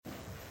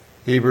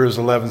Hebrews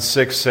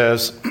 11:6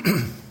 says,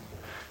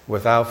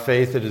 without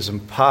faith it is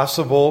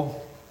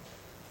impossible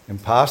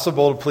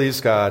to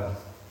please God,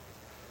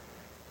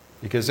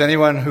 because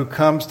anyone who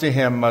comes to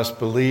him must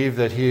believe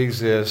that he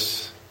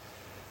exists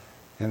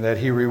and that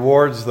he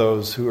rewards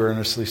those who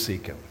earnestly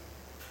seek him.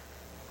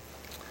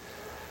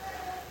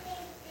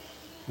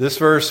 This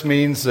verse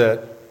means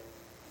that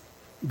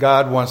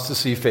God wants to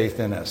see faith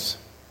in us.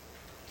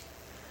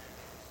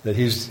 That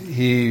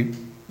He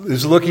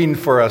is looking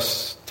for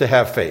us to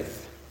have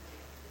faith.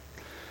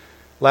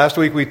 Last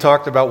week we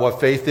talked about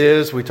what faith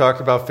is. We talked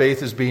about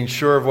faith as being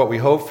sure of what we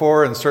hope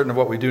for and certain of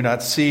what we do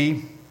not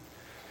see.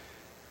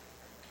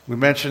 We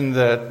mentioned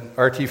that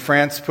R.T.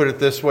 France put it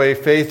this way: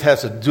 faith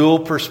has a dual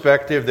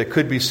perspective that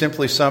could be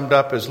simply summed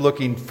up as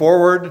looking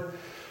forward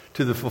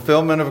to the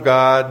fulfillment of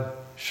God,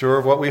 sure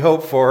of what we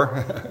hope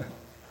for,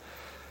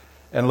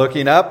 and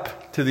looking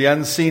up to the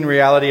unseen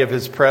reality of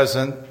His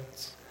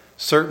presence,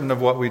 certain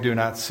of what we do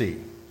not see.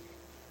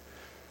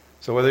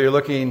 So whether you're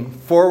looking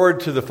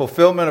forward to the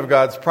fulfillment of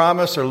God's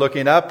promise or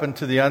looking up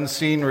into the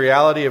unseen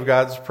reality of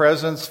God's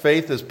presence,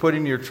 faith is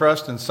putting your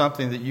trust in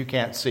something that you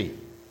can't see.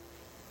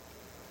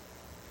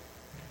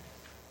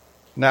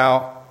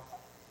 Now,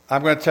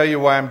 I'm going to tell you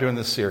why I'm doing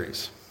this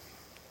series.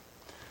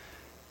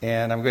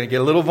 And I'm going to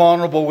get a little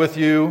vulnerable with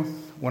you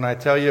when I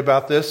tell you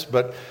about this,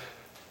 but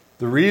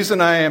the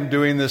reason I am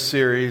doing this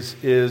series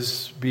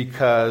is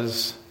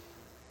because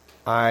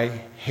I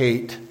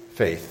hate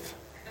faith.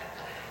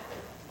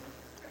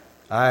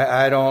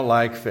 I don't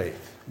like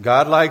faith.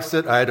 God likes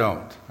it, I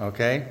don't,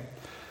 okay?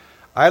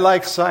 I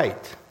like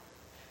sight.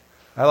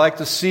 I like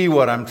to see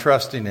what I'm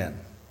trusting in.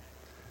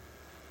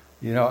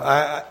 You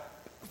know,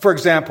 for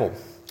example,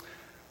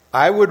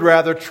 I would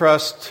rather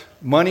trust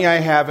money I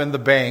have in the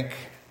bank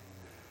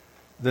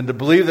than to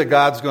believe that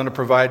God's going to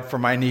provide for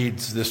my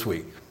needs this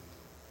week.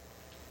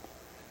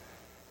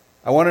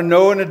 I want to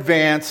know in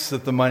advance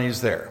that the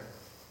money's there.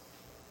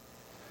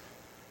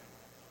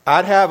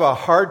 I'd have a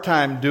hard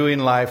time doing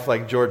life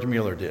like George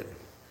Mueller did.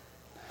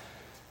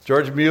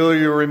 George Mueller,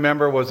 you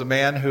remember, was a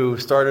man who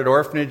started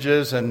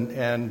orphanages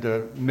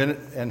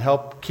and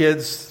helped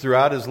kids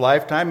throughout his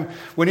lifetime.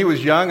 When he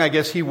was young, I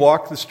guess he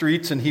walked the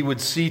streets and he would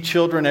see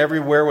children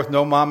everywhere with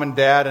no mom and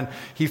dad, and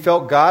he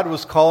felt God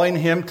was calling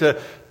him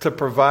to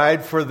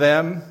provide for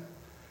them.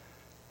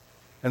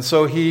 And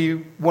so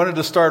he wanted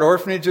to start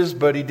orphanages,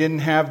 but he didn't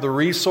have the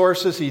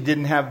resources, he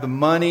didn't have the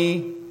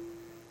money,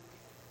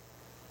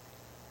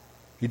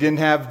 he didn't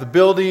have the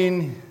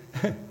building,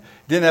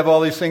 didn't have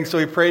all these things, so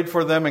he prayed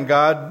for them, and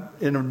God,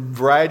 in a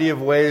variety of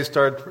ways,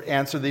 started to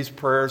answer these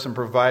prayers and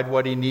provide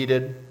what he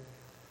needed.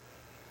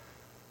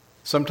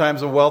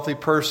 Sometimes a wealthy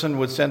person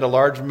would send a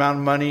large amount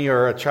of money,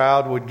 or a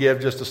child would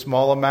give just a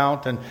small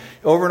amount, and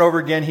over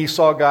again he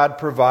saw God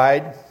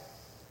provide.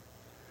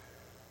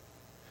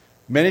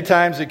 Many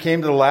times it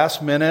came to the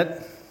last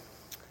minute,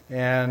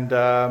 and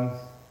on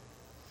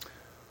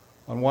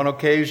one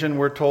occasion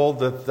we're told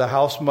that the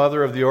house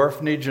mother of the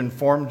orphanage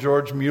informed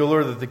George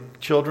Mueller that the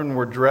children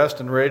were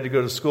dressed and ready to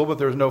go to school, but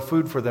there was no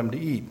food for them to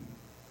eat.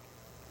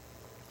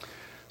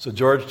 So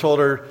George told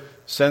her,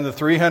 send the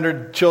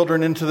 300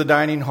 children into the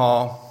dining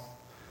hall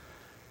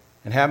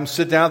and have them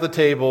sit down at the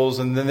tables,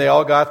 and then they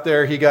all got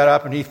there. He got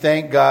up and he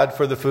thanked God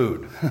for the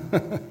food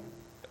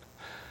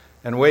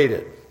and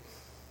waited.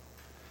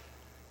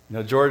 You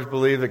know, George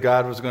believed that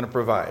God was going to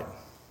provide.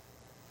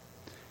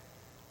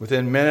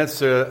 Within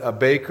minutes, a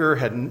baker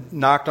had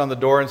knocked on the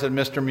door and said,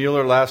 Mr.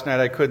 Mueller, last night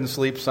I couldn't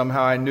sleep.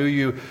 Somehow I knew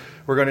you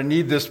were going to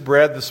need this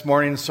bread this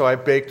morning, so I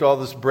baked all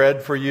this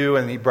bread for you.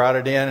 And he brought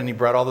it in, and he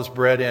brought all this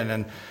bread in.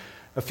 And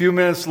a few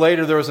minutes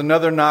later, there was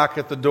another knock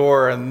at the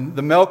door, and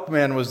the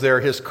milkman was there.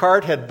 His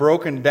cart had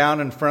broken down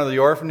in front of the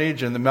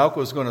orphanage, and the milk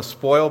was going to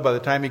spoil by the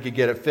time he could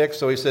get it fixed.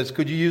 So he says,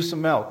 could you use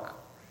some milk?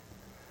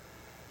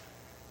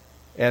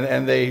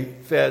 And they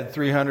fed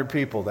 300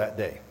 people that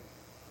day.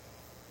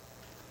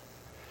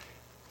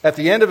 At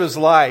the end of his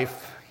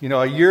life, you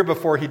know, a year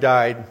before he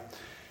died,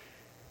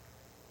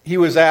 he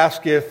was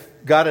asked if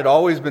God had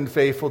always been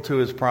faithful to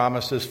his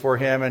promises for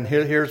him. And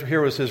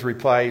here was his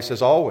reply. He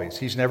says, always.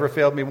 He's never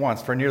failed me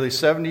once. For nearly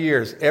 70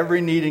 years,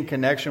 every need in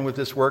connection with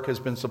this work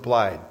has been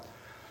supplied.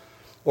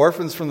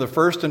 Orphans from the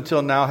first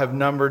until now have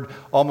numbered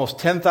almost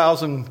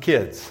 10,000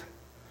 kids,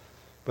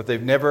 but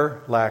they've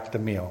never lacked a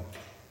meal.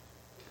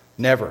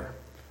 Never.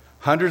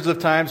 Hundreds of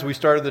times we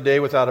started the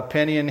day without a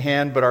penny in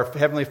hand, but our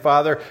Heavenly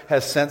Father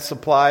has sent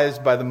supplies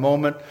by the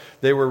moment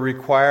they were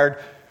required.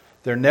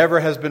 There never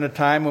has been a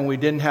time when we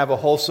didn't have a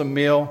wholesome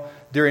meal.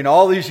 During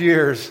all these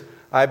years,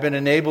 I've been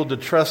enabled to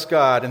trust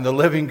God and the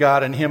living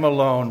God and Him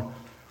alone.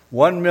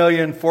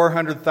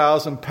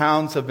 1,400,000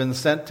 pounds have been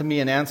sent to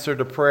me in answer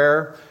to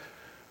prayer.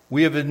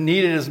 We have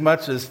needed as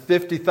much as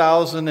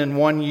 50,000 in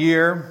 1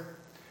 year,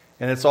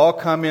 and it's all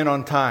come in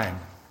on time.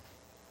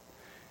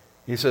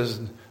 He says,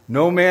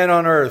 no man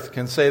on earth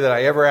can say that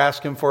I ever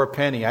asked him for a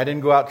penny. I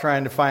didn't go out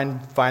trying to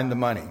find the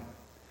money.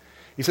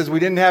 He says we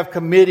didn't have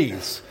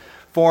committees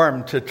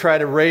formed to try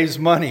to raise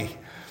money.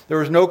 There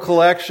was no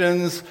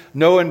collections,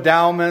 no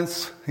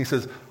endowments. He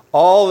says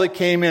all that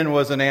came in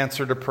was an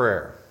answer to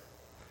prayer.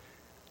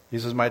 He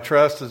says, my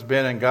trust has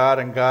been in God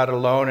and God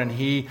alone, and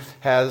He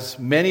has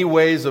many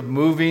ways of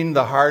moving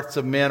the hearts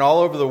of men all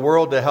over the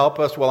world to help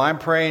us. While I'm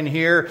praying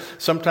here,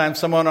 sometimes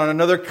someone on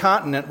another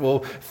continent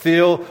will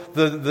feel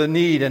the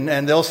need,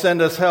 and they'll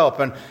send us help.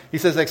 And he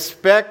says,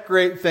 expect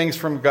great things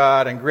from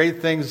God, and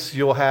great things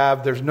you'll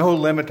have. There's no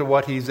limit to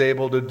what He's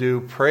able to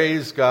do.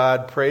 Praise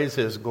God. Praise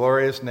His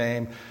glorious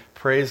name.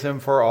 Praise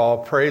Him for all.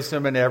 Praise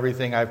Him in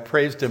everything. I've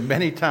praised Him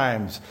many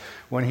times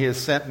when He has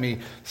sent me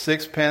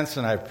 6 pence,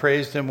 and I've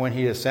praised Him when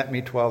He has sent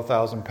me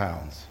 12,000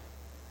 pounds.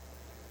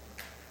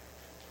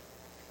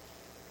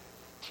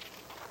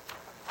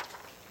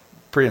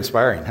 Pretty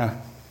inspiring, huh?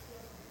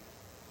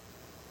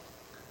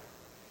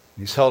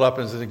 He's held up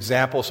as an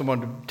example,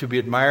 someone to be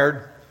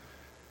admired.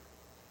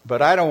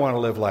 But I don't want to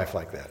live life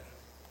like that.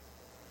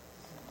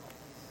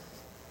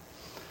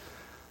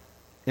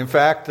 In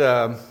fact,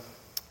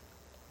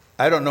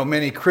 I don't know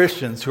many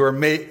Christians who are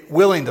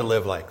willing to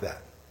live like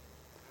that.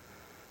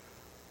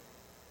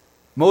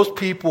 Most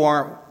people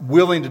aren't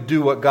willing to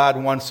do what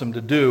God wants them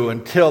to do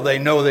until they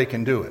know they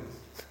can do it.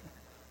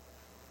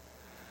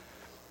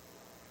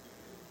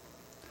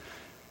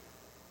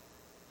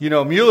 You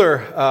know,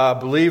 Mueller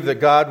believed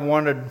that God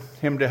wanted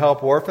him to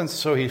help orphans,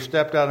 so he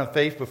stepped out in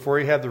faith before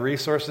he had the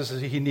resources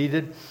that he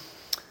needed.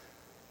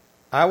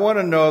 I want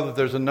to know that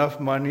there's enough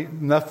money,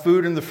 enough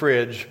food in the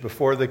fridge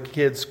before the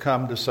kids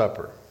come to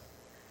supper.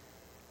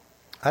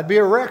 I'd be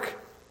a wreck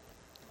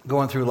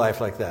going through life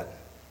like that.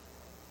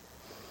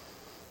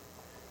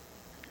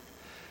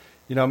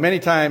 You know, many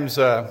times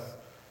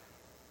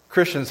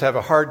Christians have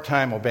a hard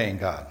time obeying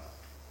God.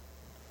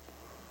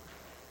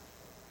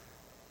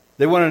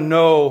 They want to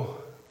know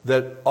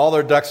that all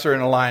their ducks are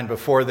in a line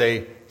before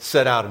they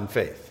set out in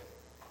faith.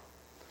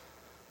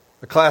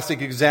 A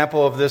classic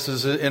example of this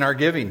is in our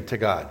giving to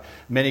God.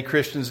 Many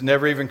Christians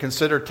never even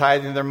consider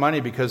tithing their money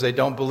because they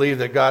don't believe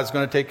that God's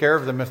going to take care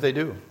of them if they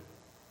do.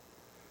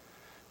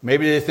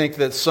 Maybe they think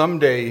that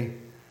someday,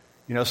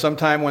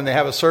 sometime when they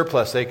have a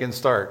surplus, they can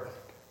start.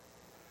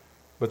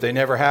 But they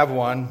never have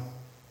one.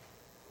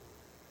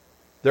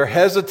 They're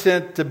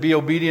hesitant to be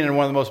obedient in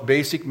one of the most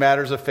basic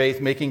matters of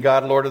faith, making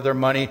God Lord of their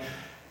money.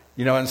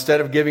 Instead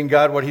of giving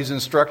God what He's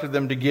instructed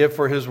them to give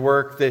for His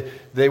work,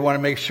 they want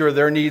to make sure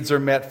their needs are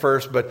met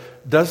first.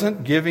 But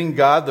doesn't giving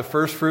God the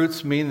first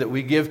fruits mean that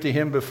we give to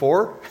Him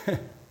before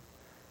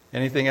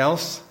anything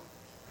else?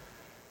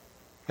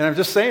 And I'm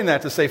just saying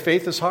that to say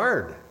faith is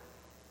hard.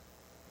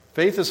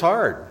 Faith is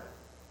hard.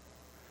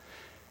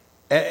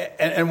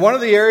 And one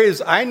of the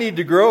areas I need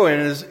to grow in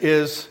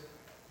is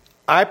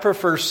I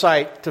prefer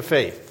sight to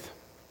faith.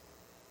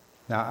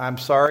 Now, I'm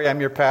sorry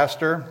I'm your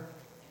pastor.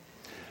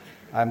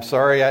 I'm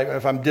sorry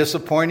if I'm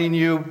disappointing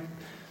you,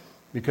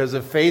 because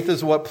if faith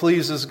is what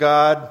pleases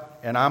God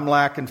and I'm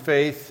lacking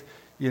faith,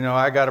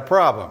 I got a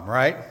problem,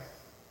 right?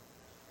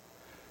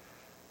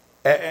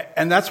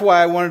 And that's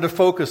why I wanted to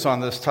focus on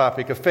this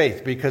topic of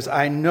faith, because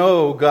I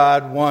know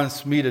God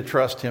wants me to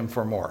trust Him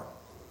for more.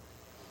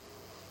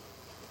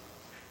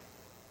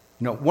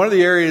 One of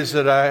the areas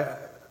that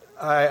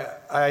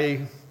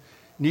I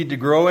need to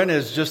grow in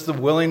is just the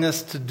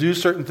willingness to do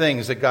certain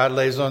things that God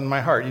lays on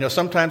my heart.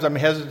 Sometimes I'm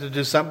hesitant to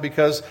do something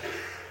because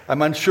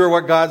I'm unsure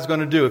what God's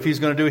going to do, if He's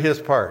going to do His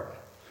part.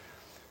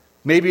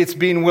 Maybe it's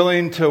being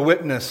willing to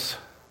witness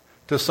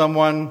to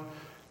someone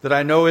that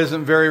I know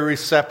isn't very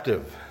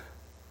receptive.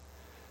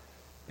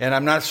 And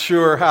I'm not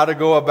sure how to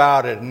go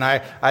about it. And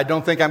I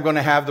don't think I'm going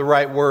to have the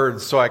right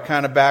words, so I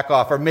kind of back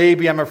off. Or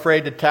maybe I'm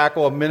afraid to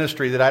tackle a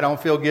ministry that I don't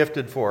feel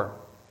gifted for.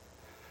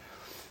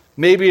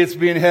 Maybe it's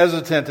being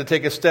hesitant to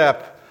take a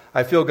step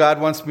I feel God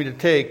wants me to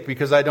take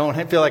because I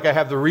don't feel like I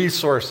have the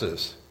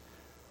resources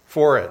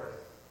for it.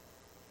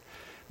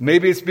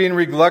 Maybe it's being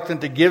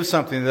reluctant to give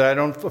something that I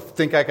don't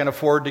think I can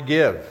afford to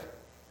give.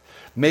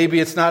 Maybe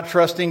it's not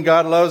trusting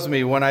God loves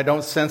me when I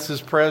don't sense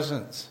His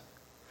presence.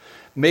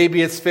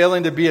 Maybe it's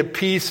failing to be at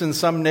peace in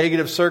some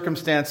negative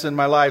circumstance in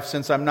my life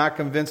since I'm not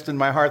convinced in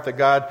my heart that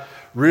God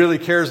really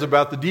cares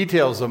about the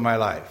details of my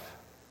life.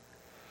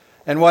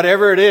 And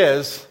whatever it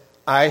is,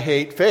 I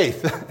hate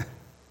faith.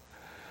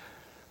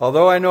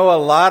 Although I know a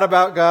lot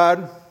about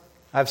God,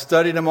 I've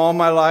studied Him all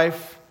my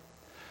life,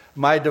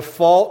 my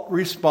default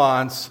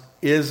response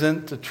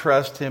isn't to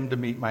trust Him to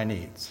meet my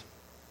needs.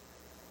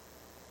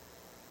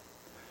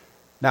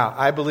 Now,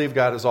 I believe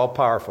God is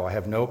all-powerful. I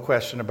have no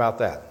question about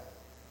that.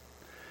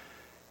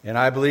 And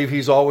I believe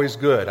He's always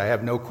good. I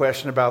have no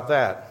question about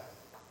that.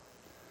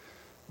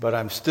 But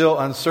I'm still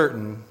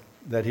uncertain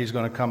that He's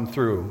going to come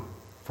through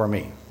for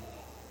me.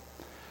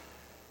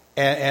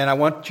 And I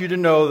want you to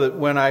know that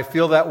when I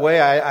feel that way,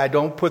 I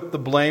don't put the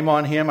blame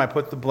on Him. I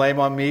put the blame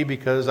on me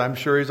because I'm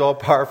sure He's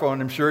all-powerful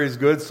and I'm sure He's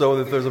good. So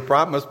if there's a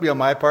problem, it must be on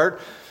my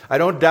part. I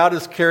don't doubt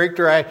His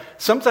character.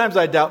 Sometimes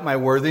I doubt my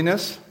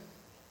worthiness.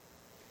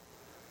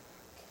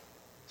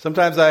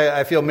 Sometimes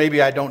I feel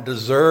maybe I don't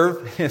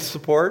deserve His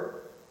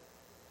support.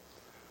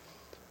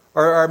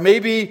 Or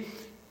maybe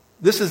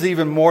this is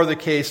even more the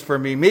case for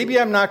me. Maybe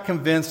I'm not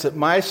convinced that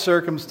my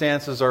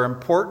circumstances are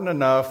important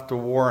enough to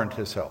warrant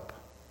His help.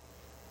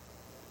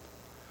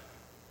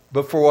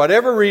 But for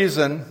whatever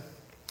reason,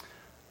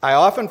 I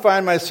often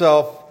find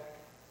myself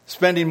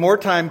spending more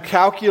time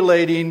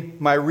calculating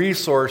my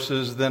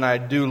resources than I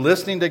do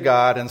listening to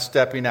God and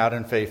stepping out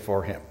in faith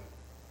for Him.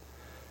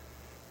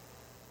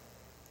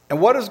 And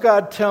what does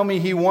God tell me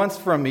He wants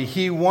from me?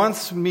 He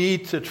wants me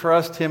to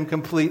trust Him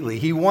completely.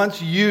 He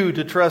wants you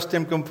to trust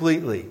Him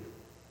completely.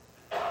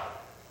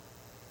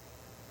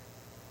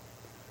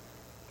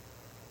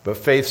 But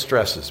faith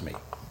stresses me.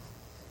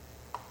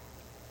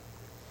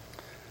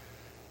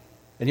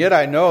 And yet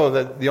I know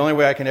that the only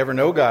way I can ever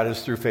know God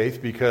is through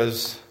faith,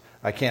 because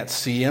I can't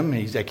see Him.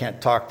 I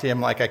can't talk to Him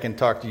like I can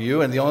talk to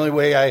you. And the only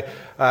way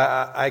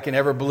I can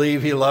ever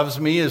believe He loves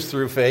me is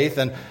through faith.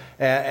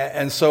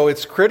 And so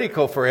it's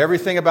critical for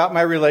everything about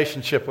my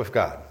relationship with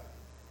God.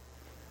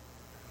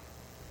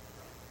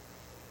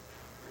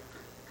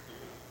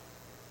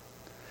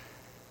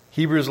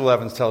 Hebrews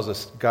 11 tells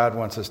us God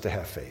wants us to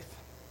have faith.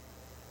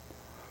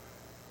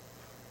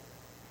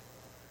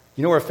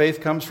 You know where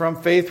faith comes from?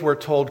 Faith, we're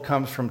told,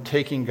 comes from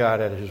taking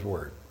God at His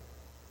word.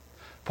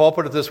 Paul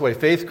put it this way: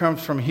 faith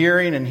comes from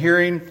hearing, and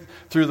hearing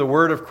through the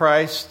word of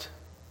Christ.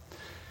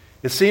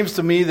 It seems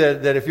to me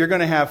that if you're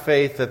going to have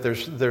faith, that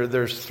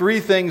there's three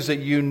things that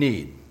you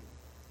need.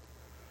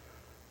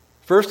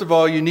 First of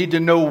all, you need to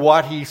know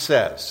what He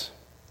says,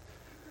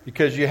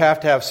 because you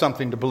have to have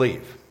something to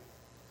believe.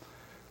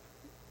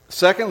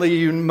 Secondly,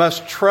 you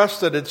must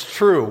trust that it's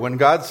true. When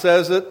God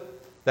says it,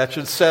 that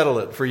should settle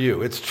it for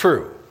you. It's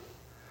true.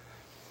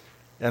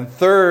 And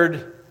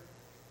third,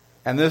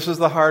 and this is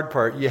the hard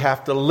part, you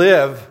have to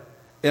live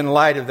in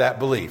light of that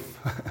belief.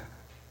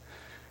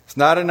 It's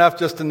not enough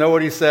just to know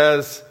what He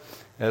says.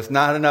 And it's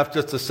not enough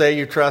just to say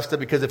you trust it,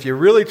 because if you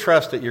really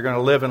trust it, you're going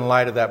to live in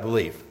light of that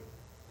belief.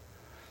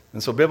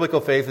 And so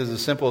biblical faith is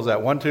as simple as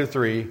that. 1, 2,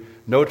 3,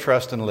 know,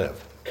 trust, and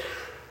live.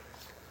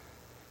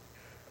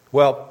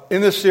 Well,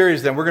 in this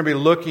series then, we're going to be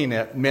looking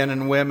at men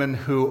and women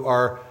who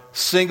are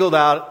singled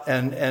out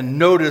and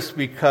noticed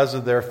because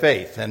of their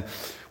faith. And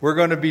we're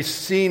going to be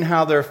seeing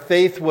how their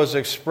faith was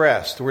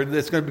expressed.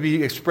 It's going to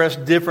be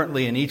expressed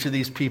differently in each of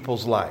these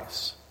people's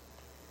lives.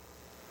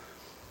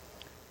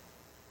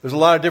 There's a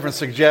lot of different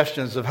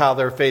suggestions of how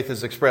their faith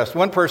is expressed.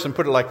 One person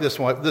put it like this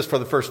for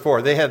the first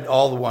four. They had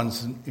all the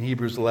ones in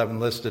Hebrews 11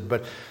 listed,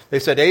 but they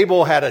said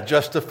Abel had a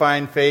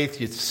justifying faith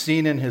you'd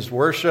seen in his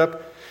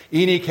worship.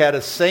 Enoch had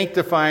a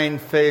sanctifying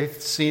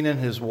faith seen in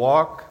his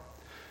walk.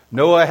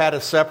 Noah had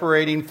a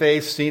separating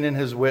faith seen in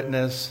his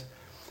witness.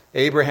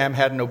 Abraham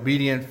had an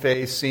obedient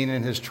faith seen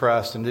in his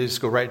trust. And they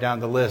just go right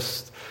down the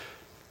list.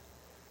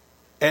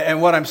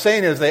 And what I'm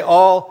saying is they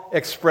all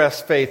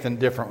express faith in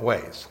different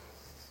ways.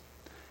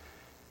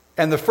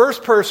 And the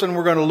first person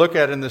we're going to look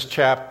at in this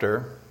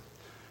chapter,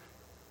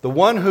 the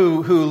one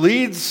who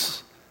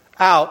leads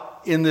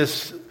out in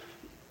this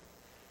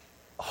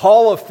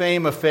hall of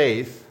fame of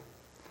faith,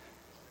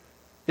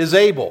 is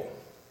Abel.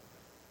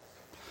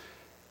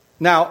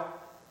 Now,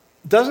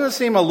 doesn't it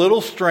seem a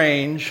little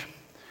strange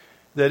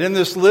that in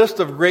this list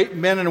of great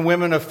men and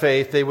women of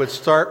faith, they would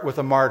start with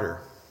a martyr?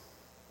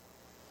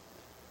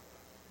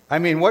 I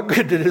mean, what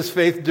good did his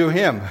faith do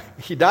him?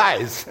 He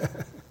dies.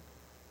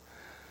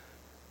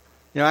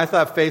 I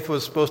thought faith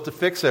was supposed to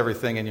fix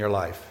everything in your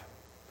life.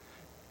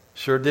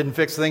 Sure didn't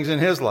fix things in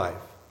his life.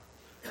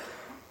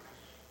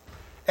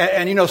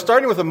 And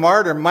starting with a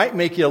martyr might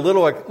make you a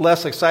little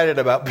less excited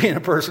about being a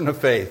person of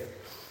faith.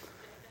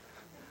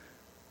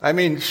 I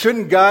mean,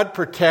 shouldn't God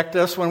protect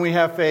us when we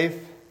have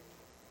faith?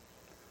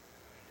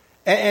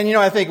 And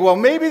I think, well,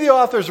 maybe the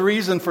author's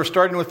reason for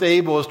starting with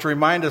Abel is to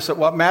remind us that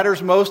what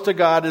matters most to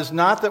God is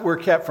not that we're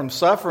kept from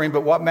suffering,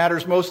 but what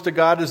matters most to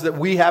God is that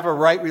we have a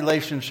right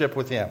relationship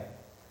with Him.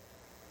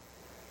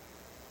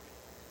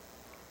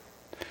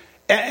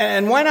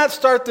 And why not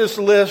start this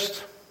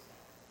list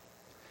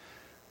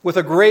with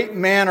a great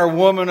man or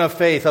woman of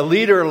faith, a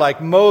leader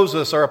like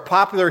Moses or a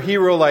popular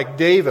hero like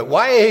David?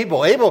 Why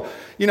Abel? Abel,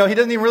 he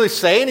doesn't even really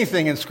say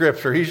anything in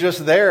Scripture. He's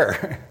just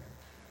there.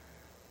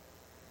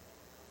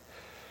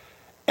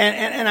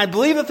 And I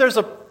believe that there's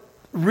a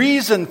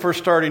reason for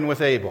starting with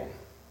Abel.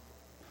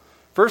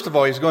 First of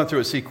all, he's going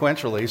through it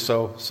sequentially,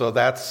 so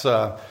that's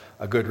a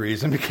good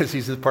reason, because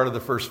he's part of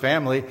the first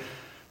family.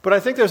 But I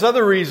think there's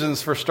other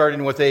reasons for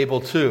starting with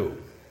Abel too.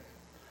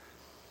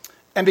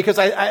 And because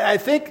I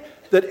think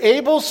that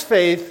Abel's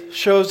faith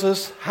shows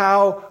us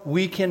how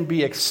we can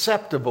be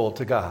acceptable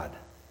to God.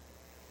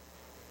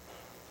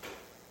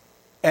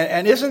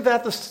 And isn't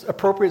that the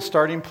appropriate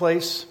starting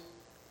place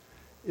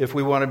if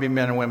we want to be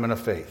men and women of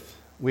faith?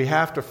 We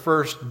have to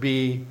first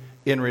be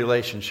in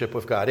relationship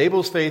with God.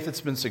 Abel's faith,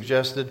 it's been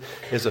suggested,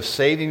 is a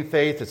saving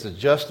faith. It's a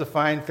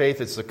justifying faith.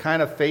 It's the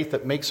kind of faith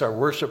that makes our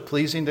worship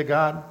pleasing to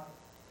God.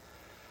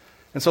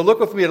 And so look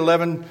with me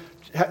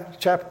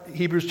at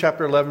Hebrews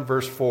chapter 11,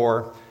 verse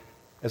 4,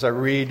 as I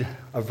read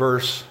a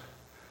verse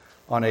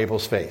on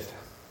Abel's faith.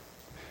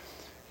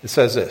 It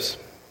says this: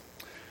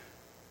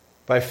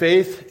 By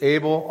faith,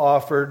 Abel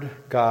offered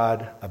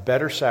God a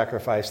better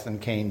sacrifice than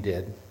Cain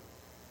did.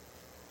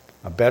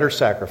 A better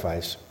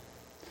sacrifice.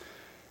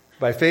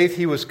 By faith,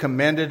 he was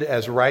commended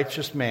as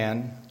righteous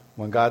man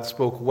when God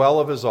spoke well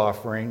of his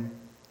offering.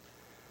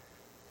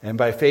 And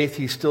by faith,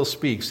 he still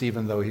speaks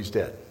even though he's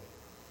dead.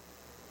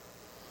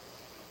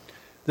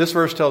 This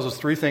verse tells us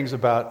three things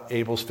about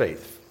Abel's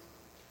faith.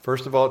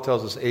 First of all, it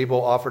tells us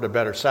Abel offered a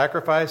better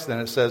sacrifice. Then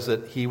it says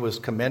that he was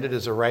commended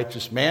as a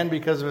righteous man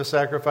because of his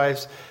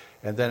sacrifice.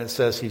 And then it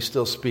says he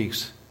still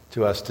speaks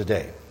to us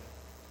today.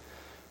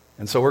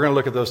 And so we're going to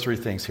look at those three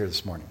things here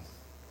this morning.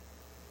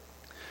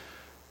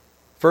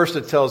 First,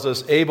 it tells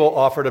us Abel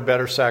offered a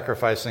better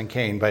sacrifice than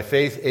Cain. By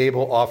faith,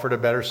 Abel offered a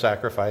better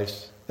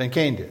sacrifice than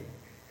Cain did.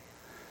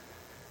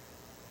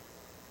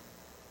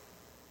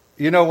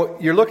 You know,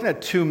 you're looking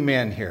at two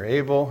men here,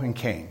 Abel and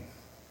Cain.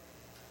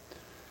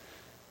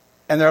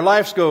 And their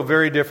lives go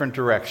very different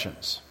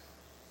directions.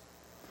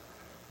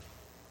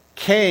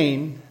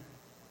 Cain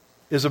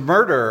is a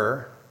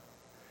murderer,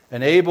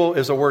 and Abel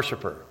is a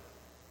worshiper.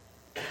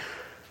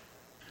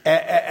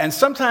 And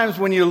sometimes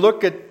when you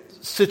look at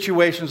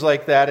situations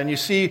like that and you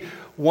see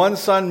one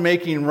son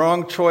making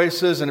wrong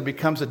choices and it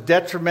becomes a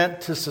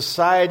detriment to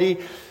society,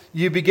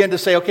 you begin to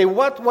say, okay,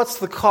 what's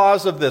the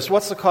cause of this?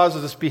 What's the cause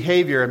of this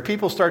behavior? And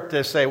people start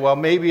to say, well,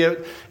 maybe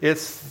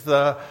it's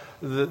the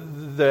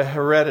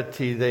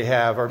heredity they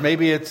have, or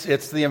maybe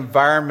it's the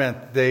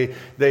environment they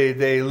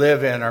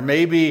live in, or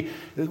maybe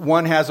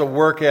one has a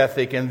work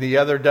ethic and the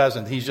other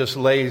doesn't. He's just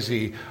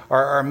lazy.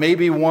 Or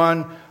maybe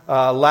one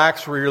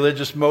lacks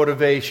religious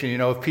motivation. You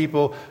know, if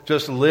people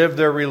just live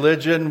their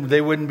religion,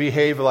 they wouldn't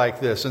behave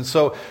like this. And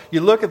so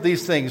you look at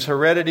these things,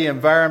 heredity,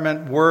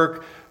 environment,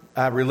 work,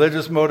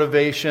 religious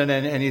motivation,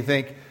 and you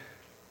think,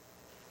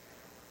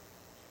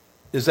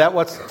 is that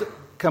what's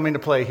coming to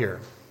play here?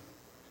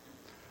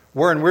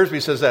 Warren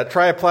Wiersbe says that.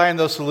 Try applying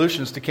those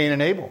solutions to Cain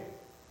and Abel.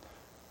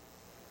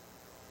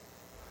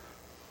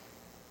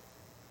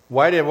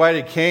 Why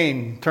did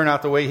Cain turn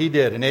out the way he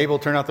did and Abel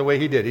turn out the way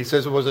he did? He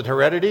says, was it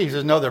heredity? He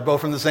says, no, they're both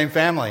from the same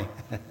family.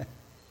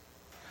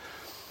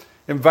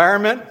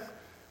 Environment,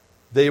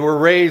 they were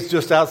raised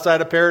just outside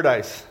of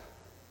paradise.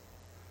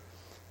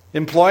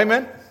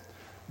 Employment,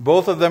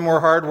 both of them were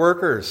hard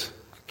workers.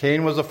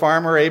 Cain was a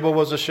farmer, Abel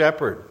was a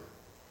shepherd.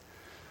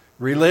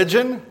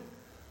 Religion,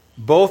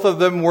 both of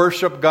them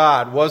worship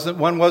God.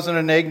 One wasn't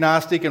an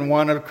agnostic and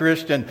one a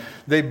Christian.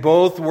 They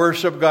both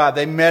worship God.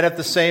 They met at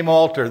the same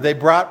altar. They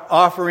brought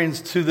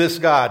offerings to this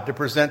God to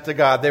present to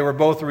God. They were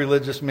both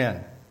religious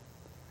men.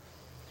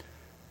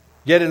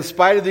 Yet in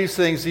spite of these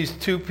things, these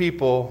two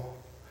people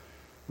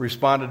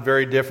responded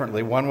very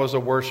differently. One was a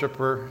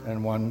worshiper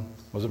and one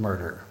was a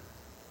murderer.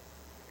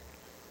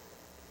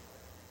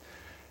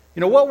 You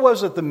know, what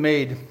was it that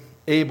made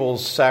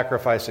Abel's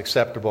sacrifice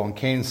acceptable and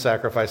Cain's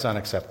sacrifice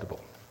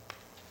unacceptable?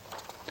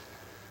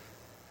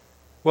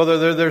 Well,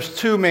 there's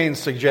two main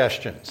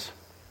suggestions.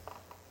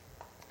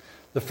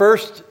 The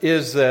first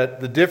is that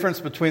the difference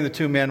between the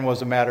two men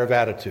was a matter of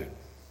attitude.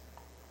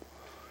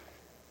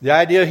 The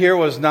idea here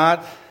was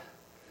not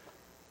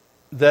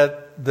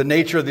that the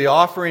nature of the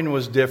offering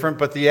was different,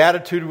 but the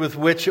attitude with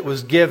which it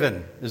was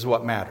given is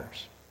what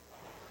matters.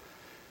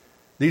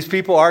 These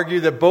people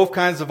argue that both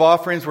kinds of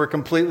offerings were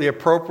completely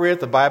appropriate.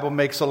 The Bible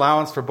makes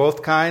allowance for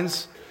both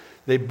kinds.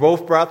 They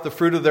both brought the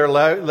fruit of their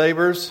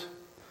labors.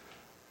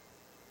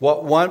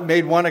 What one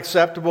made one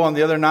acceptable and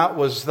the other not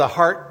was the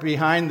heart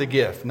behind the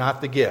gift, not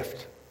the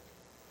gift.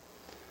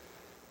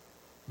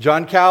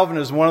 John Calvin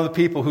is one of the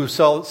people who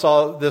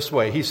saw it this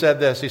way. He said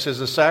this. He says,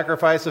 the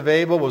sacrifice of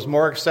Abel was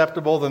more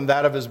acceptable than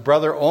that of his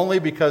brother only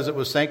because it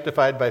was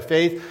sanctified by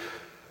faith.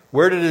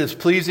 Where did his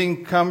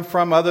pleasing come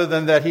from other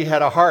than that he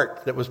had a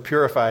heart that was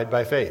purified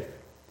by faith?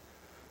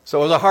 So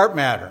it was a heart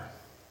matter.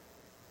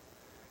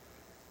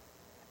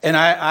 And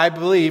I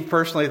believe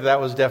personally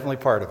that was definitely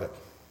part of it.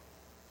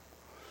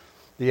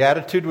 The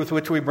attitude with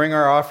which we bring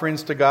our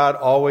offerings to God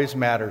always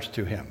matters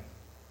to Him.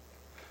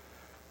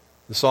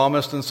 The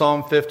psalmist in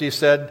Psalm 50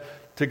 said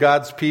to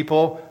God's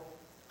people,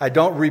 I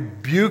don't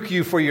rebuke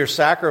you for your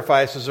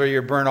sacrifices or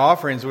your burnt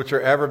offerings which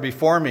are ever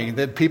before me.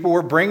 That people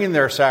were bringing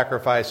their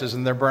sacrifices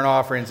and their burnt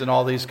offerings and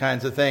all these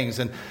kinds of things.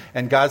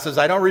 And God says,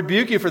 I don't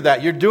rebuke you for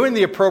that. You're doing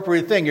the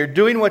appropriate thing. You're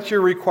doing what you're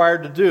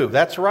required to do.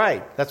 That's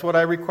right. That's what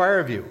I require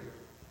of you.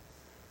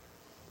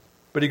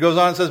 But He goes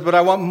on and says, but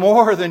I want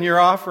more than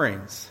your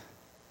offerings.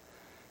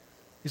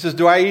 He says,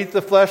 do I eat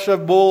the flesh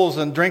of bulls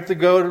and drink the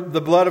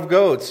blood of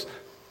goats?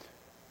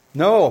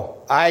 No.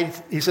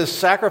 He says,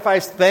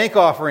 sacrifice thank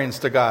offerings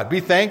to God.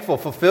 Be thankful.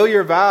 Fulfill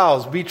your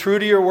vows. Be true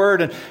to your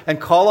word and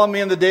call on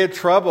me in the day of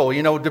trouble.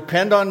 You know,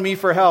 depend on me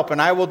for help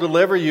and I will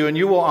deliver you and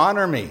you will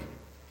honor me.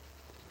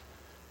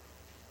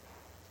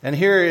 And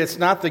here it's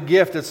not the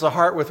gift, it's the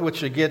heart with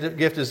which the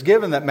gift is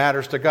given that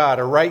matters to God.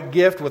 A right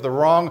gift with a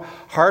wrong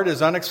heart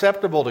is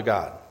unacceptable to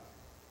God.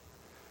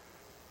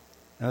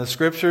 And the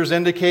scriptures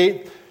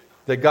indicate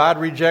that God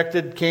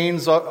rejected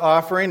Cain's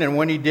offering, and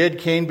when he did,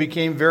 Cain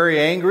became very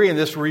angry, and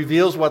this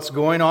reveals what's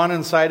going on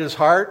inside his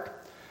heart.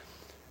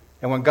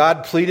 And when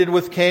God pleaded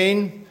with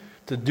Cain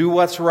to do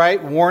what's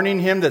right,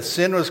 warning him that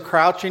sin was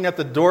crouching at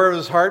the door of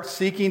his heart,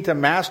 seeking to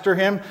master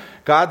him,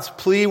 God's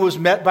plea was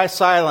met by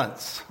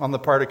silence on the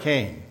part of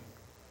Cain.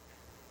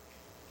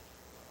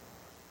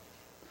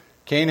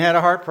 Cain had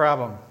a heart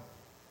problem.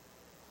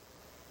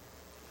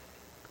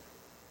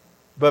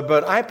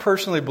 But I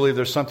personally believe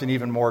there's something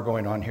even more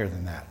going on here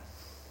than that.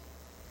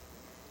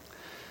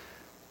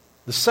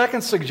 The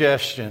second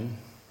suggestion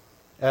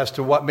as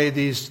to what made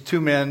these two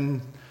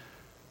men's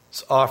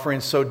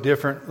offerings so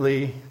different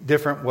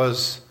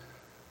was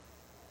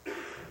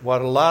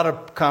what a lot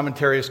of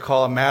commentaries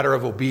call a matter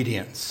of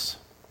obedience.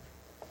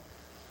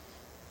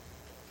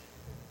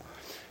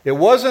 It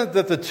wasn't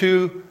that the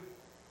two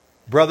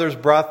brothers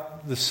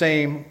brought the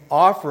same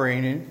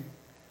offering.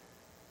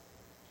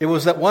 It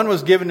was that one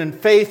was given in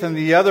faith and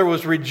the other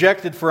was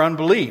rejected for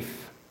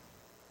unbelief.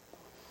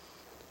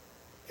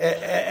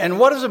 And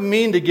what does it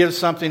mean to give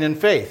something in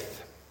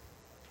faith?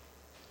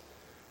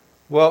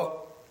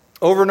 Well,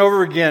 over and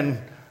over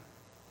again,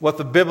 what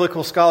the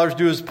biblical scholars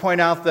do is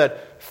point out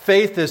that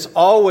faith is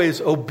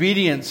always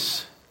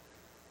obedience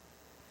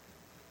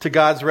to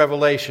God's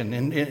revelation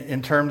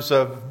in terms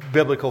of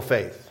biblical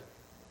faith.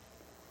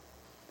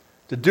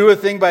 To do a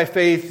thing by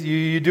faith,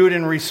 you do it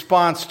in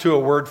response to a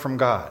word from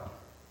God.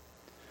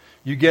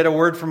 You get a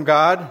word from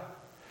God,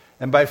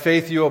 and by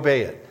faith you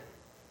obey it.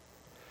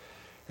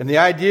 And the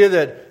idea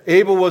that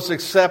Abel was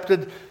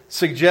accepted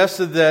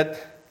suggested that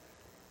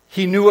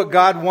he knew what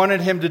God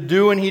wanted him to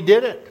do, and he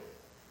did it.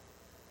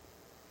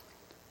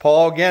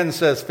 Paul again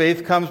says,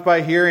 faith comes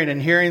by hearing,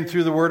 and hearing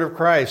through the word of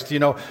Christ. You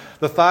know,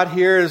 the thought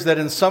here is that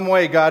in some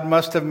way God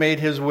must have made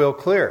his will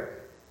clear.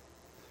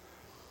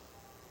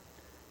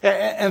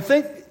 And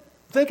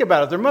think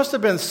about it. There must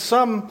have been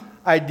some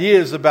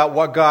ideas about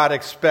what God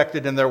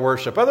expected in their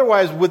worship.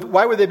 Otherwise,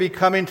 why would they be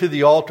coming to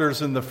the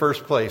altars in the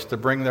first place to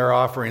bring their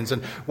offerings?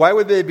 And why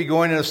would they be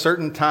going at a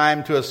certain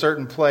time to a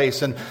certain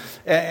place?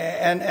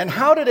 And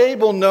how did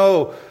Abel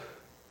know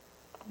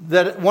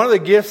that one of the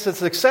gifts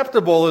that's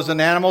acceptable is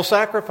an animal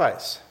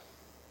sacrifice?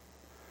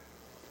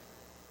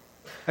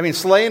 I mean,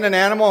 slaying an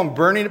animal and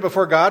burning it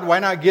before God, why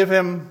not give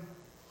him,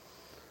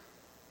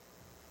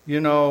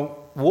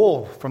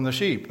 wool from the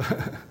sheep?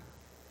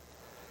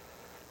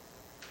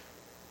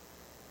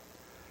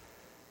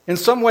 In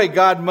some way,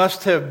 God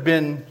must have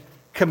been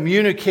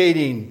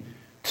communicating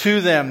to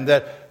them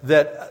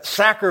that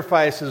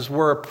sacrifices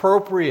were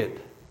appropriate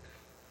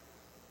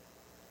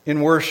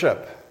in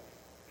worship.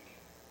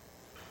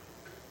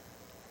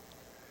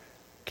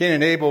 Cain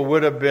and Abel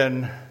would have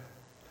been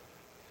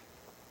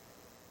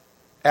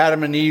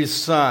Adam and Eve's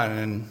son,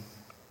 and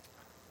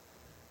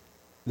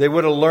they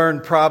would have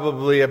learned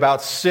probably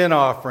about sin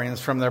offerings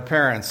from their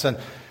parents. And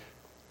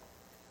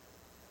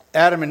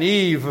Adam and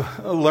Eve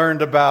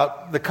learned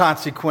about the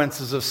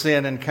consequences of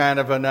sin in kind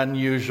of an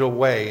unusual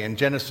way. In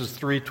Genesis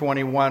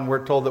 3:21,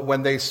 we're told that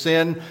when they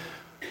sinned,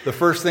 the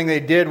first thing they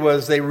did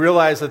was they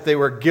realized that they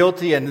were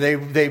guilty, and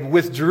they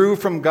withdrew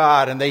from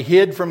God, and they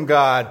hid from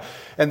God,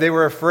 and they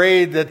were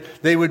afraid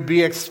that they would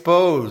be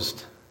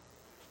exposed.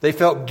 They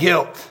felt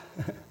guilt,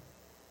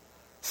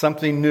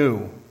 something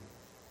new.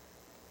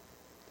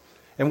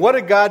 And what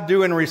did God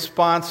do in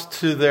response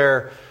to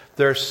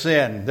their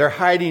sin? They're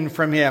hiding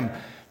from Him.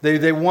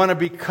 They want to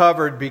be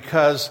covered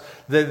because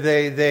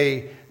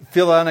they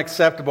feel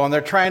unacceptable. And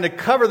they're trying to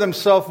cover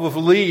themselves with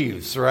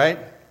leaves, right?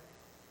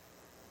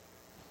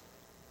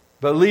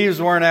 But leaves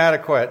weren't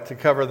adequate to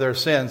cover their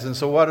sins. And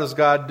so what does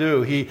God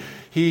do?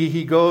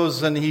 He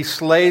goes and he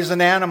slays an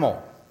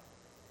animal.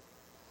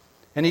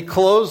 And he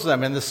clothes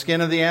them in the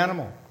skin of the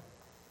animal.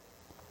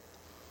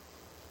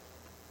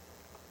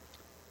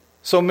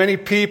 So many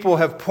people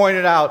have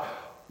pointed out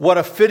what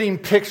a fitting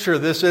picture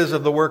this is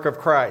of the work of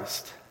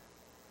Christ.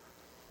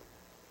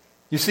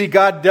 You see,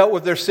 God dealt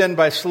with their sin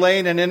by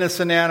slaying an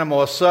innocent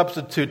animal, a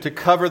substitute, to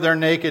cover their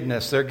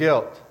nakedness, their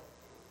guilt.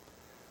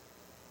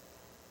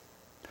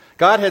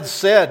 God had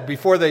said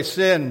before they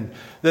sinned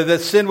that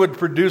sin would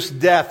produce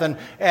death.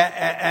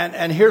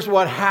 And here's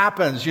what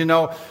happens,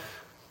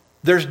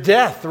 There's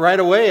death right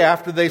away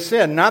after they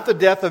sin. Not the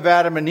death of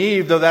Adam and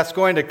Eve, though that's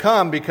going to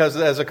come because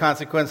as a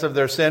consequence of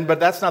their sin. But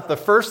that's not the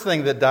first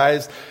thing that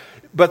dies.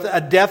 But a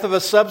death of a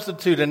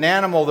substitute, an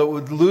animal that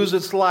would lose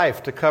its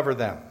life to cover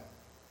them.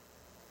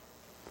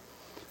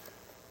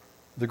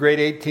 The great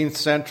 18th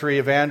century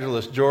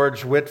evangelist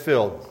George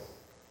Whitefield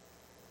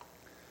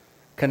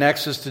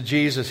connects us to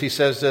Jesus. He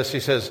says this, he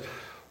says,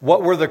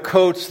 "What were the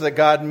coats that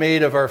God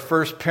made of our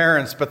first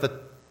parents but the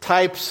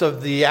types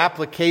of the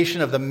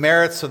application of the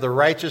merits of the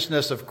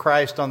righteousness of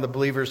Christ on the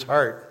believer's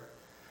heart?"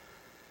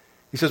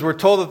 He says, we're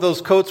told that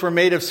those coats were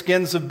made of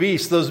skins of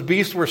beasts. Those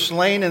beasts were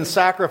slain in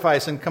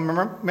sacrifice in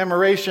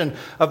commemoration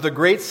of the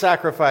great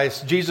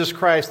sacrifice, Jesus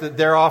Christ, that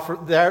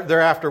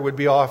thereafter would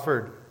be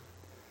offered.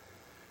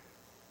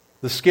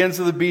 The skins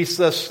of the beasts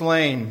thus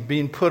slain,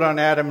 being put on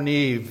Adam and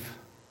Eve,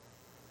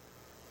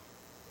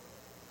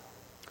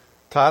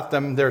 taught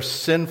them their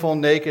sinful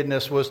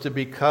nakedness was to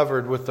be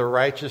covered with the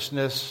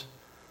righteousness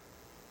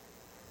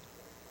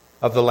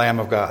of the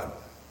Lamb of God.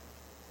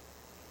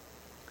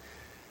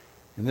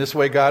 In this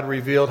way, God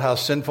revealed how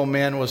sinful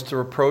man was to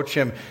reproach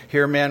him.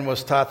 Here, man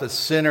was taught that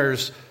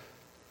sinners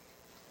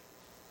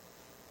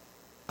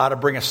ought to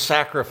bring a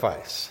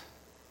sacrifice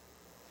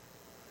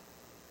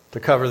to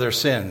cover their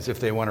sins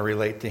if they want to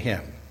relate to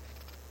Him.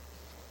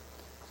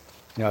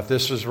 Now, if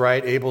this was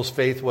right, Abel's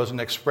faith was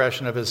an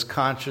expression of his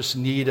conscious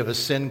need of a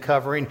sin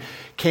covering.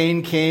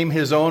 Cain came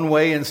his own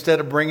way. Instead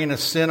of bringing a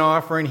sin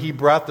offering, he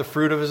brought the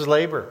fruit of his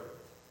labor.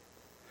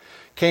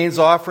 Cain's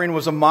offering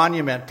was a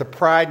monument to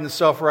pride and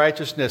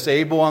self-righteousness.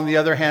 Abel, on the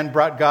other hand,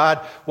 brought God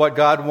what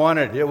God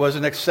wanted. It was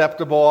an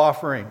acceptable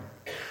offering.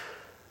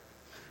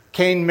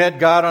 Cain met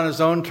God on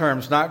his own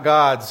terms, not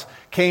God's.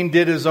 Cain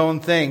did his own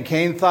thing.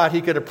 Cain thought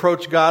he could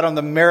approach God on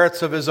the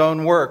merits of his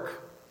own work.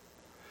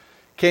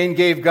 Cain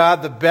gave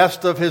God the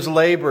best of his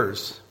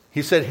labors.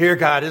 He said, "Here,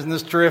 God, isn't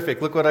this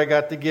terrific? Look what I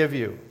got to give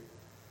you."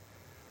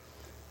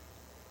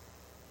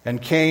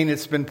 And Cain,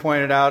 it's been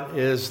pointed out,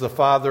 is the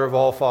father of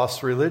all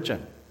false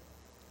religion.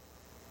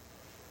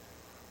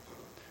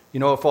 You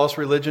know what false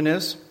religion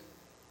is?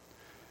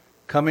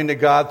 Coming to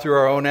God through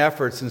our own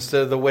efforts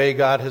instead of the way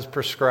God has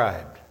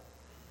prescribed,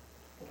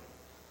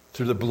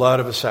 through the blood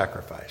of a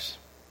sacrifice.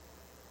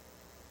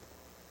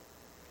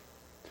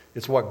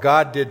 It's what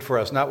God did for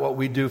us, not what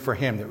we do for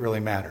Him, that really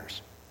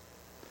matters.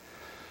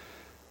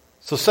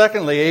 So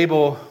secondly,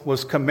 Abel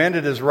was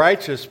commended as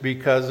righteous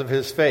because of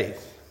his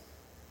faith.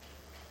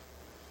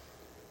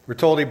 We're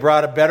told he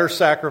brought a better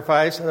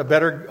sacrifice, a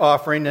better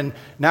offering, and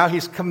now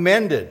he's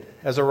commended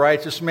as a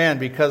righteous man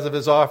because of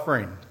his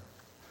offering.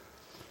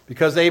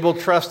 Because Abel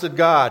trusted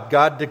God,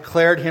 God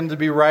declared him to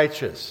be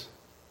righteous.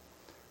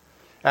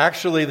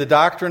 Actually, the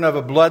doctrine of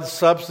a blood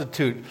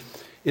substitute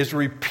is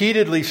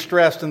repeatedly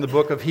stressed in the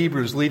book of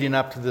Hebrews leading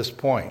up to this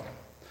point.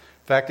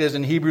 Fact is,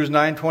 in Hebrews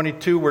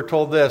 9:22, we're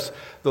told this: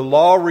 the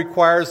law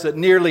requires that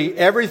nearly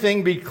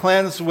everything be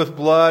cleansed with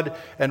blood,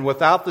 and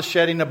without the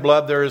shedding of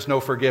blood there is no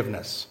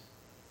forgiveness.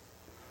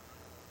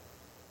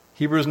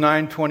 Hebrews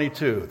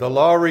 9:22, the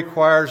law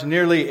requires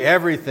nearly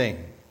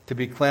everything to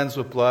be cleansed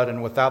with blood,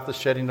 and without the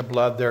shedding of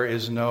blood there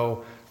is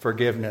no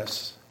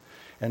forgiveness.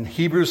 And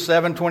Hebrews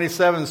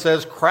 7:27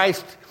 says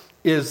Christ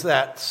is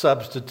that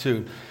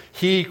substitute.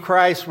 He,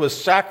 Christ, was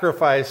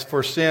sacrificed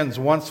for sins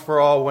once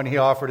for all when He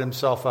offered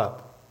Himself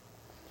up.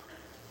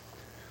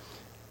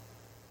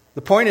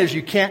 The point is,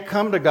 you can't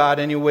come to God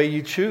any way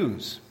you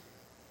choose.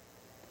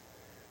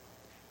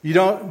 You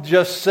don't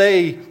just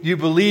say you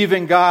believe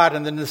in God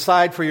and then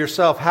decide for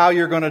yourself how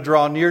you're going to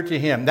draw near to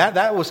Him.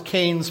 That was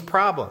Cain's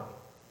problem.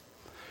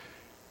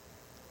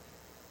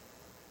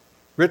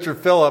 Richard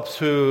Phillips,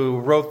 who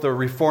wrote the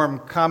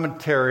Reformed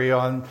commentary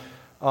on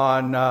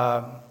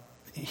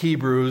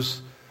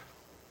Hebrews,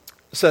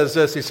 says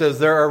this. He says,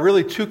 there are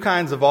really two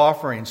kinds of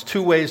offerings,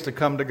 two ways to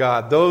come to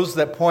God. Those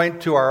that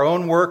point to our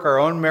own work, our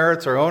own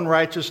merits, our own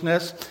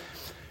righteousness,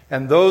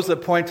 and those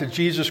that point to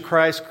Jesus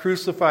Christ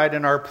crucified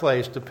in our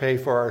place to pay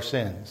for our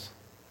sins.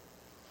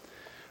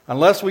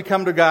 Unless we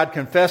come to God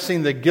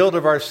confessing the guilt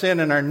of our sin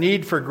and our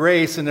need for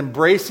grace and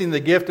embracing the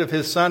gift of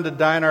His Son to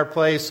die in our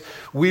place,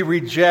 we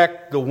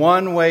reject the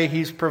one way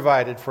He's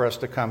provided for us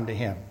to come to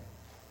Him.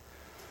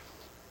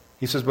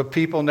 He says, but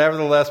people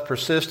nevertheless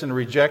persist in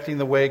rejecting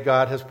the way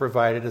God has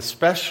provided,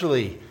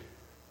 especially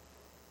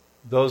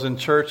those in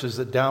churches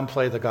that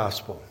downplay the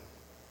gospel.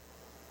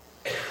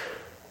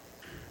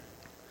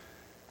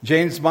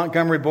 James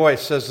Montgomery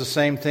Boyce says the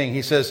same thing.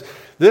 He says,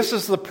 this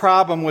is the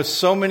problem with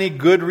so many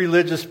good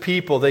religious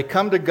people. They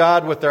come to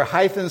God with their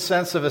heightened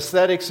sense of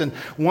aesthetics and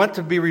want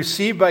to be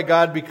received by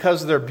God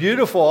because of their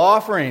beautiful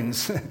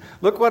offerings.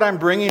 Look what I'm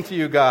bringing to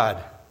you,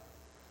 God.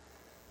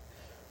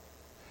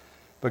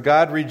 But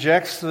God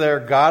rejects their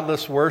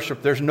godless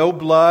worship. There's no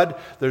blood,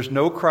 there's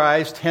no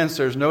Christ, hence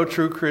there's no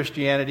true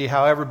Christianity,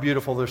 however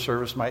beautiful their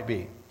service might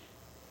be.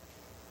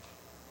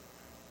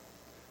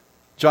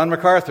 John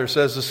MacArthur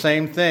says the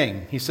same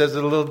thing. He says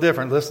it a little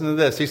different. Listen to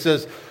this. He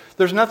says,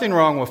 there's nothing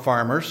wrong with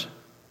farmers.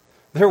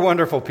 They're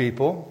wonderful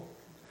people.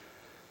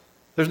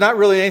 There's not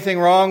really anything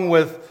wrong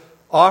with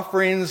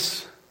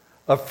offerings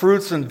of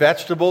fruits and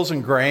vegetables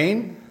and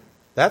grain.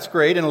 That's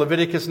great. In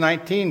Leviticus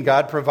 19,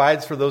 God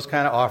provides for those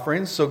kind of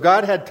offerings. So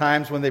God had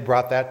times when they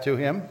brought that to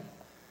Him.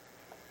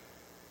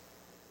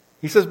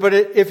 He says, but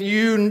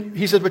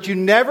you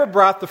never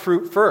brought the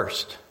fruit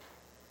first.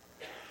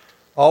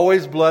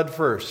 Always blood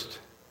first.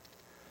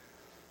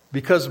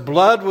 Because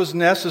blood was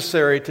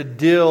necessary to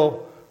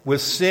deal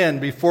with sin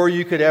before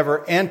you could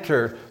ever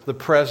enter the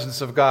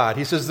presence of God.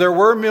 He says there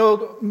were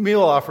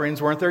meal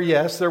offerings, weren't there?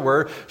 Yes, there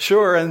were.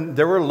 Sure, and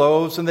there were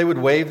loaves, and they would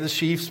wave the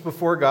sheaves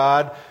before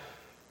God.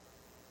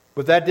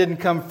 But that didn't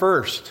come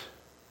first.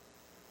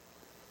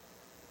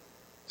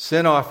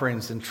 Sin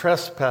offerings and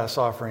trespass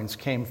offerings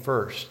came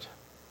first.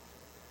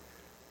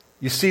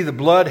 You see, the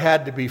blood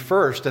had to be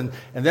first, and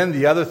then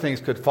the other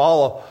things could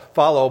follow.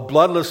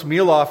 Bloodless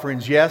meal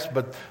offerings, yes,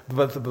 but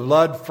the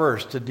blood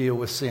first to deal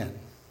with sin.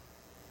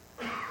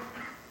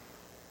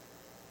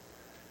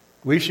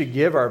 We should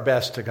give our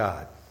best to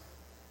God.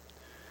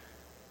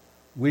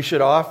 We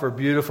should offer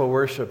beautiful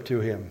worship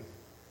to Him.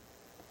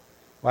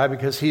 Why?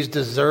 Because He's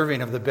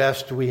deserving of the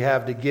best we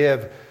have to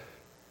give.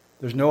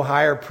 There's no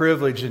higher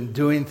privilege in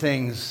doing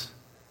things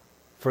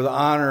for the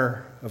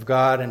honor of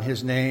God and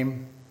His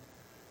name.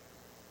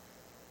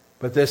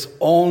 But this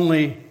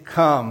only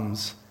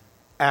comes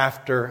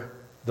after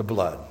the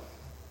blood.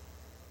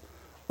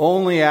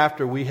 Only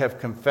after we have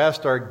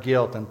confessed our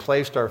guilt and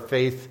placed our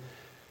faith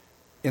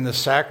in the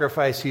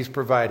sacrifice He's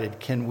provided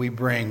can we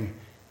bring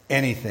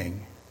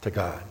anything to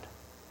God.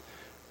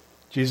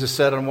 Jesus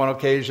said on one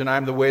occasion,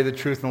 I'm the way, the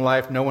truth, and the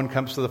life. No one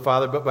comes to the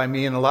Father but by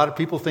me. And a lot of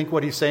people think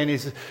what He's saying,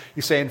 He's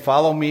saying,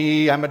 follow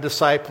me, I'm a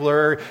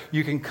discipler.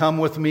 You can come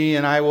with me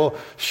and I will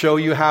show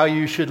you how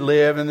you should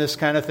live and this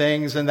kind of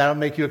things. And that'll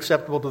make you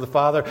acceptable to the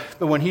Father.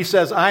 But when He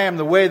says, I am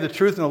the way, the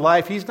truth, and the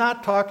life, He's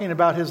not talking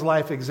about His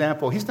life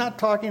example. He's not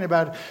talking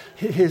about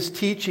His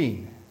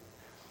teaching.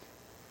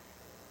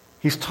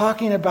 He's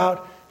talking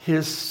about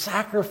His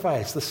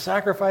sacrifice, the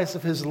sacrifice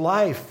of His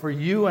life for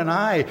you and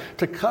I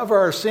to cover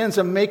our sins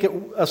and make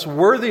us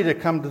worthy to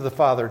come to the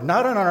Father,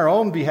 not on our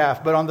own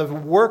behalf, but on the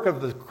work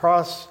of the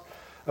cross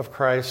of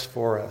Christ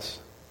for us.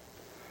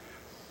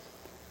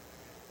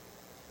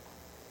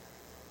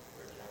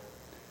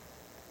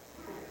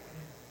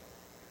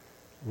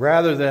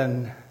 Rather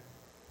than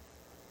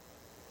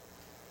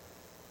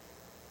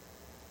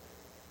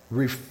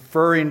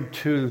referring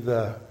to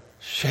the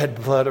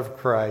shed blood of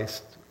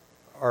Christ,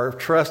 are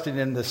trusting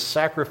in the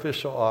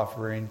sacrificial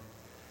offering,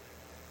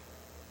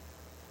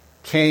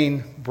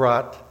 Cain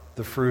brought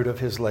the fruit of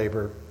his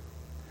labor.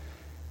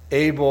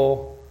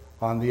 Abel,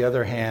 on the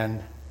other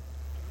hand,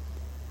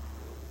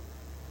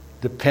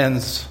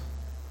 depends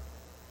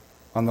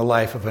on the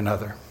life of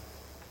another.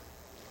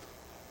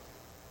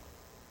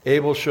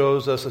 Abel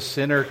shows us a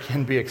sinner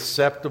can be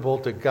acceptable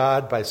to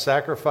God by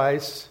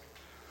sacrifice.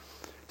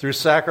 Through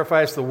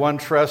sacrifice, the one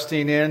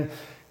trusting in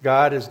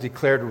God is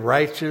declared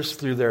righteous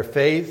through their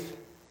faith.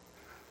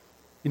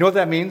 You know what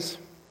that means?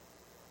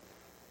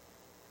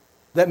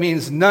 That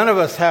means none of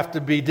us have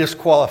to be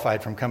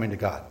disqualified from coming to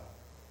God.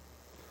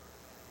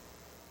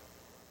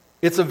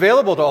 It's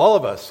available to all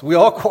of us. We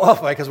all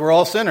qualify because we're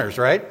all sinners,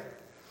 right?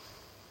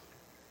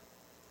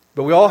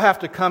 But we all have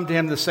to come to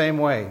Him the same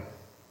way.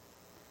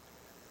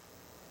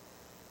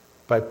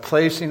 By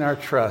placing our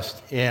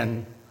trust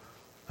in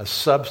a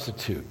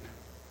substitute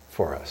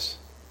for us.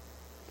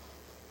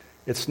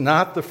 It's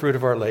not the fruit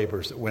of our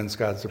labors that wins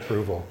God's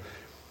approval.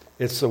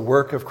 It's the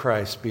work of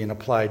Christ being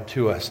applied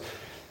to us.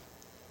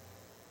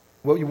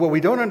 What we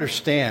don't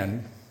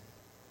understand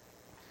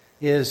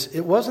is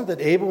it wasn't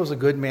that Abel was a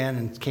good man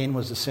and Cain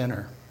was a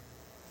sinner.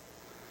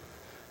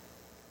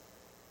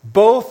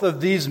 Both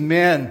of these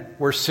men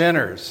were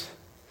sinners.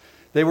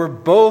 They were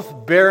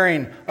both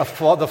bearing the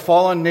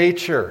fallen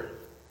nature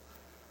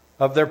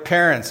of their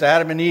parents,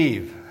 Adam and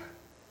Eve.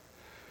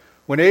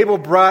 When Abel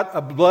brought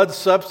a blood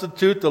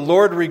substitute, the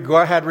Lord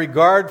had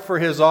regard for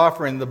his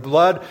offering. The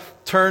blood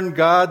turned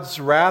God's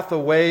wrath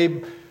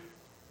away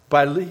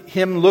by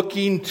him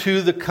looking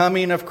to the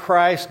coming of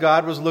Christ.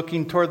 God was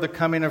looking toward the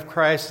coming of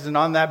Christ, and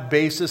on that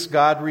basis,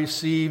 God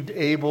received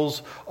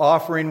Abel's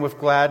offering with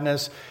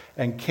gladness,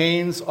 and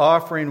Cain's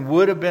offering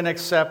would have been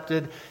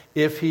accepted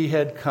if he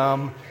had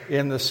come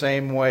in the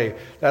same way.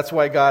 That's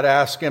why God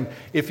asked him,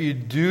 if you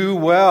do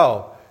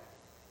well,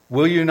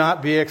 will you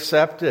not be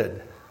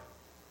accepted?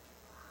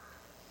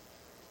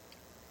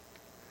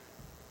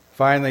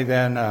 Finally,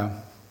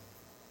 then,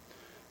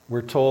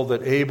 we're told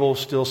that Abel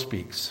still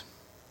speaks.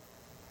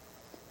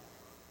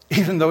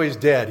 Even though he's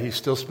dead, he's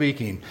still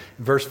speaking.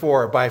 In verse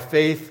 4, by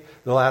faith,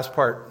 the last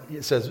part,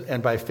 it says,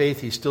 and by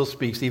faith he still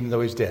speaks even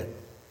though he's dead.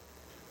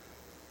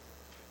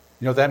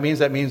 You know what that means?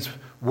 That means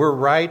we're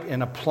right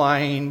in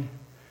applying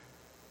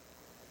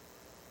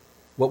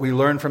what we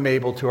learned from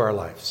Abel to our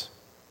lives.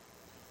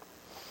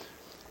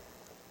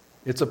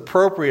 It's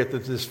appropriate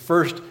that this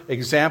first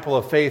example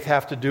of faith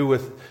have to do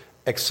with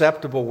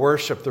acceptable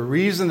worship. The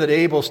reason that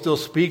Abel still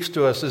speaks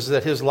to us is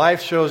that his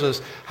life shows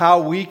us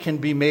how we can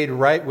be made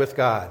right with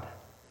God.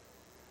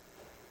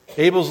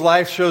 Abel's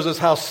life shows us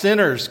how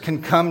sinners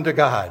can come to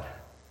God.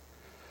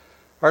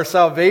 Our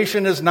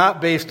salvation is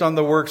not based on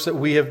the works that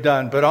we have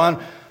done, but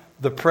on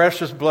the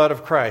precious blood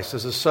of Christ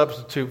as a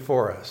substitute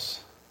for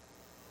us.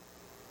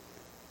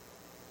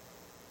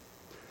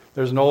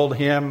 There's an old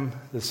hymn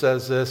that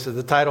says this.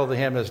 The title of the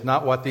hymn is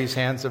Not What These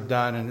Hands Have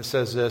Done, and it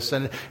says this.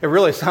 And it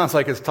really sounds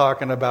like it's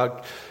talking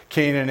about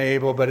Cain and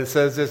Abel, but it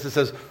says this. It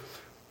says,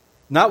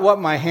 not what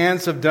my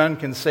hands have done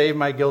can save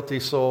my guilty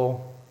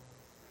soul.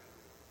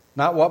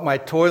 Not what my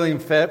toiling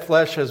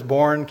flesh has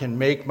borne can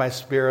make my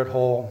spirit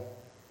whole.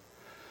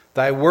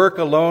 Thy work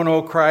alone,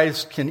 O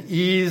Christ, can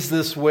ease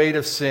this weight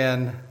of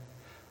sin.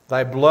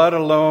 Thy blood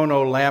alone,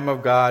 O Lamb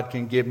of God,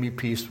 can give me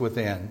peace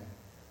within.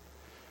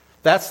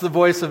 That's the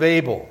voice of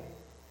Abel,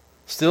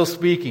 still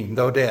speaking,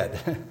 though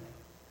dead.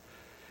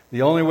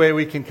 The only way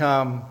we can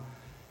come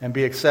and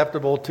be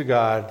acceptable to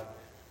God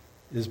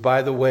is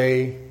by the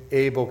way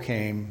Abel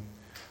came.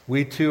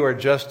 We too are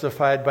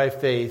justified by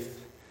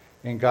faith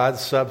in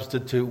God's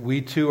substitute.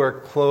 We too are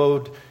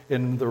clothed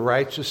in the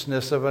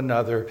righteousness of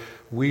another.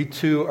 We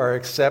too are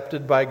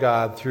accepted by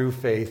God through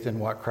faith in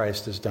what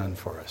Christ has done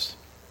for us.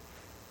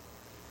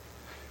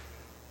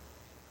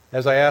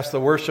 As I ask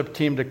the worship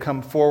team to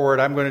come forward,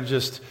 I'm going to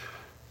just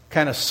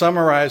kind of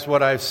summarize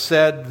what I've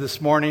said this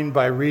morning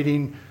by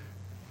reading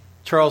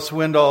Charles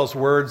Swindoll's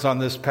words on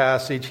this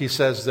passage. He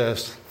says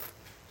this: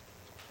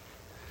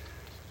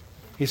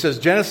 He says,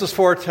 Genesis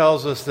 4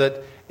 tells us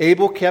that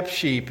Abel kept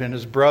sheep and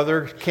his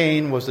brother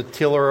Cain was a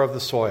tiller of the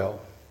soil.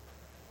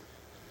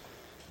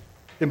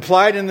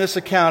 Implied in this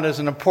account is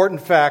an important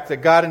fact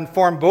that God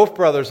informed both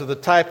brothers of the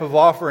type of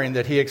offering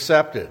that he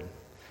accepted.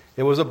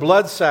 It was a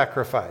blood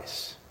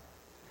sacrifice.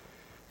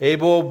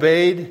 Abel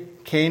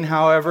obeyed. Cain,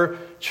 however,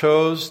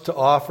 chose to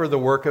offer the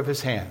work of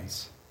his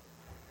hands.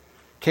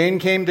 Cain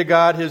came to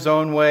God his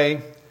own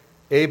way.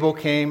 Abel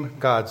came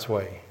God's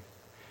way.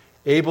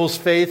 Abel's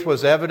faith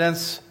was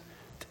evidenced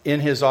in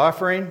his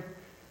offering.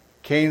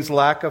 Cain's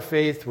lack of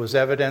faith was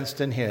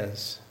evidenced in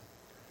his.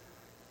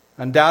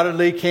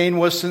 Undoubtedly, Cain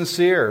was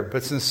sincere,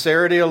 but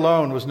sincerity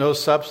alone was no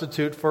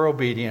substitute for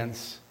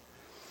obedience.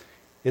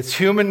 It's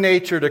human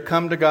nature to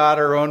come to God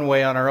our own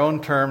way, on our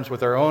own terms,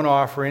 with our own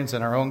offerings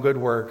and our own good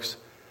works,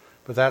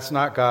 but that's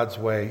not God's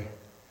way.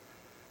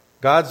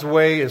 God's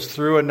way is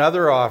through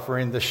another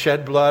offering, the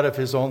shed blood of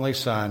his only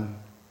Son.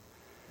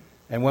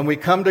 And when we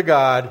come to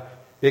God,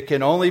 it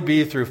can only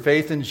be through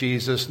faith in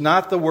Jesus,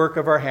 not the work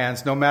of our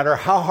hands, no matter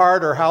how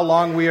hard or how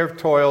long we have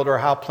toiled or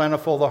how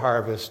plentiful the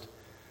harvest.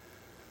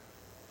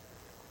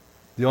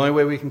 The only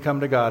way we can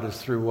come to God is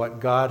through what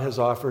God has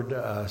offered to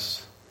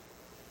us,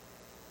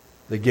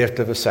 the gift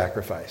of a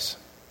sacrifice.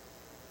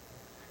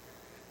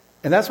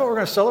 And that's what we're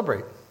going to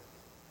celebrate.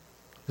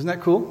 Isn't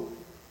that cool?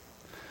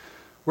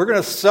 We're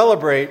going to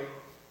celebrate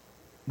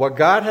what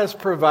God has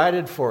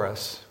provided for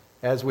us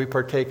as we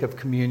partake of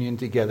communion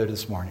together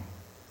this morning.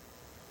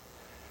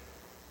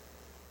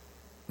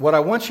 What I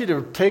want you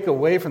to take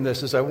away from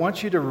this is I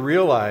want you to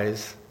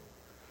realize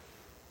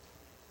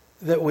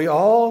that we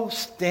all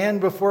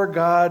stand before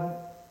God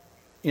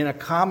in a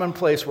common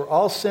place. We're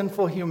all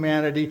sinful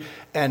humanity,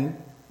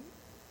 and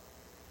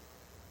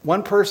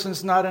one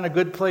person's not in a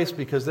good place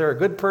because they're a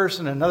good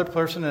person, and another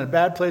person in a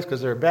bad place because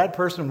they're a bad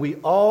person. We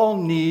all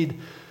need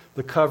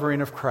the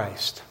covering of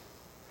Christ.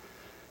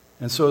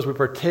 And so as we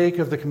partake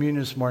of the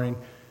communion this morning,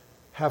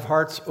 have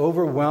hearts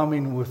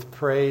overwhelming with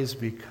praise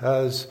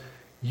because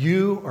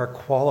you are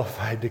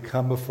qualified to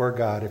come before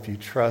God if you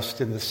trust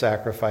in the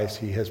sacrifice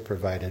he has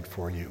provided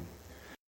for you.